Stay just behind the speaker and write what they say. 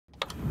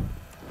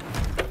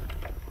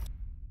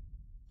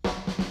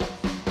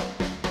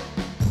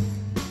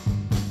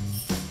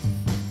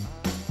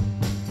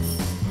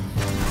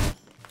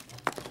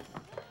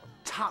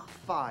top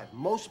 5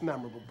 most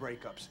memorable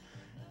breakups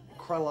in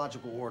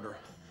chronological order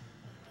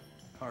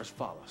are as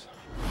follows.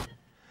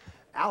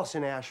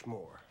 Allison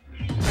Ashmore,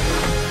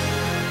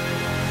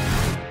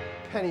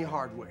 Penny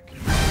Hardwick,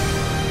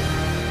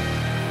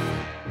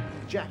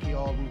 Jackie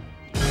Alden,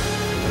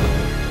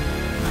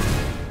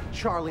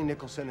 Charlie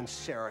Nicholson, and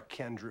Sarah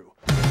Kendrew.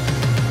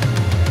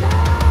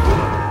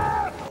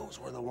 Those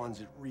were the ones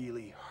that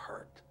really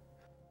hurt.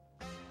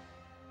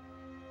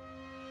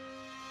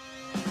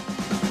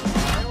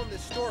 I own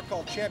this store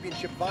called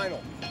Championship Vinyl.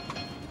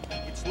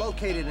 It's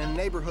located in a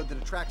neighborhood that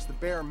attracts the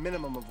bare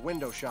minimum of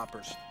window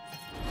shoppers.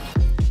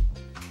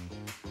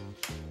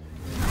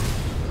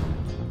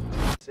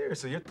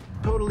 Seriously, you're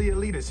totally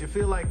elitist. You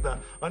feel like the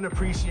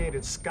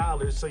unappreciated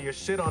scholars, so you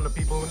shit on the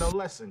people who know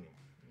less than you.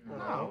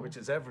 No, which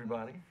is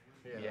everybody.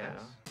 Yeah.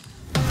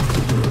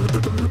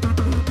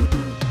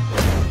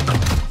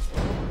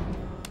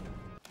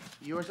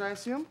 Yours, I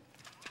assume?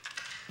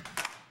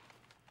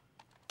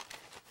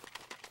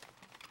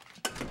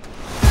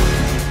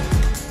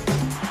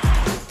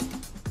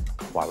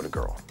 Why would a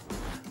girl,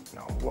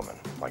 a woman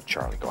like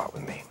Charlie go out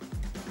with me?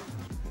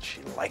 And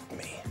she liked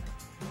me.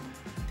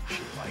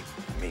 She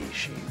liked me.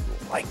 She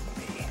liked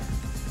me.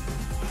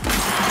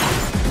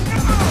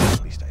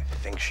 At least I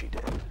think she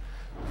did.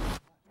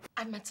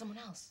 I've met someone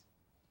else.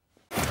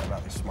 I'm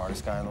not the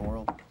smartest guy in the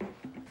world,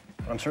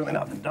 but I'm certainly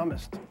not the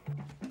dumbest.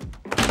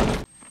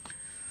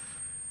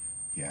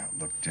 Yeah,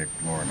 look, Dick,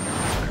 Laura and I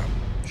broke up.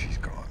 She's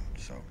gone,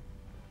 so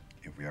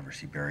if we ever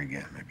see Barry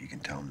again, maybe you can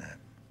tell him that.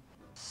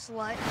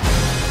 Slut.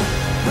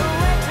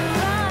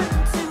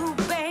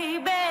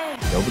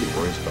 Nobody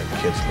worries about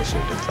kids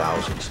listening to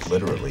thousands,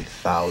 literally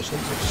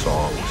thousands of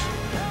songs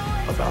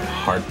about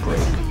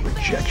heartbreak,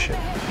 rejection,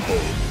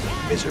 pain,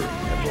 misery,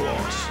 and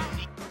loss.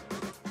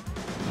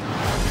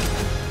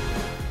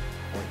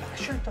 I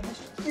should have done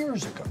this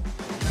years ago.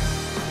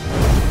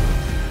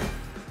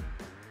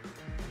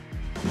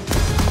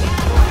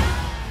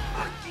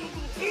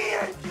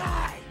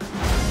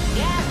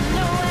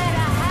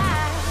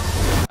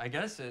 I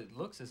guess it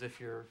looks as if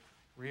you're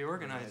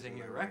reorganizing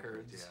your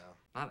records. Yeah.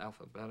 Not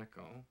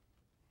alphabetical.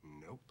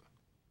 Nope.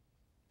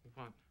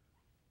 What?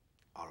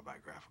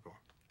 Autobiographical.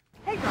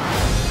 Hey, girl!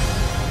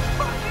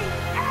 Fucking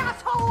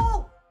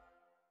asshole!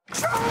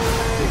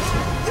 Charlie!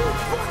 You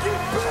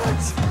fucking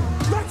bitch!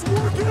 Let's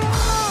work it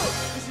out!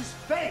 This is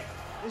fate.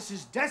 This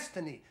is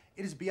destiny.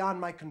 It is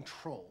beyond my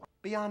control.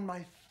 Beyond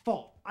my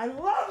fault. I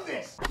love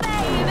this!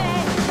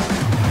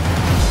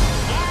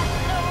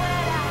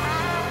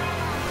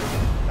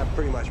 That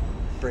pretty much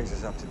brings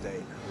us up to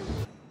date.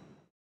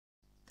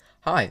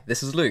 Hi,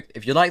 this is Luke.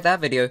 If you like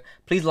that video,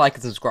 please like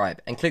and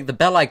subscribe, and click the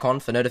bell icon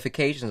for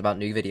notifications about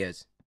new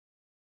videos.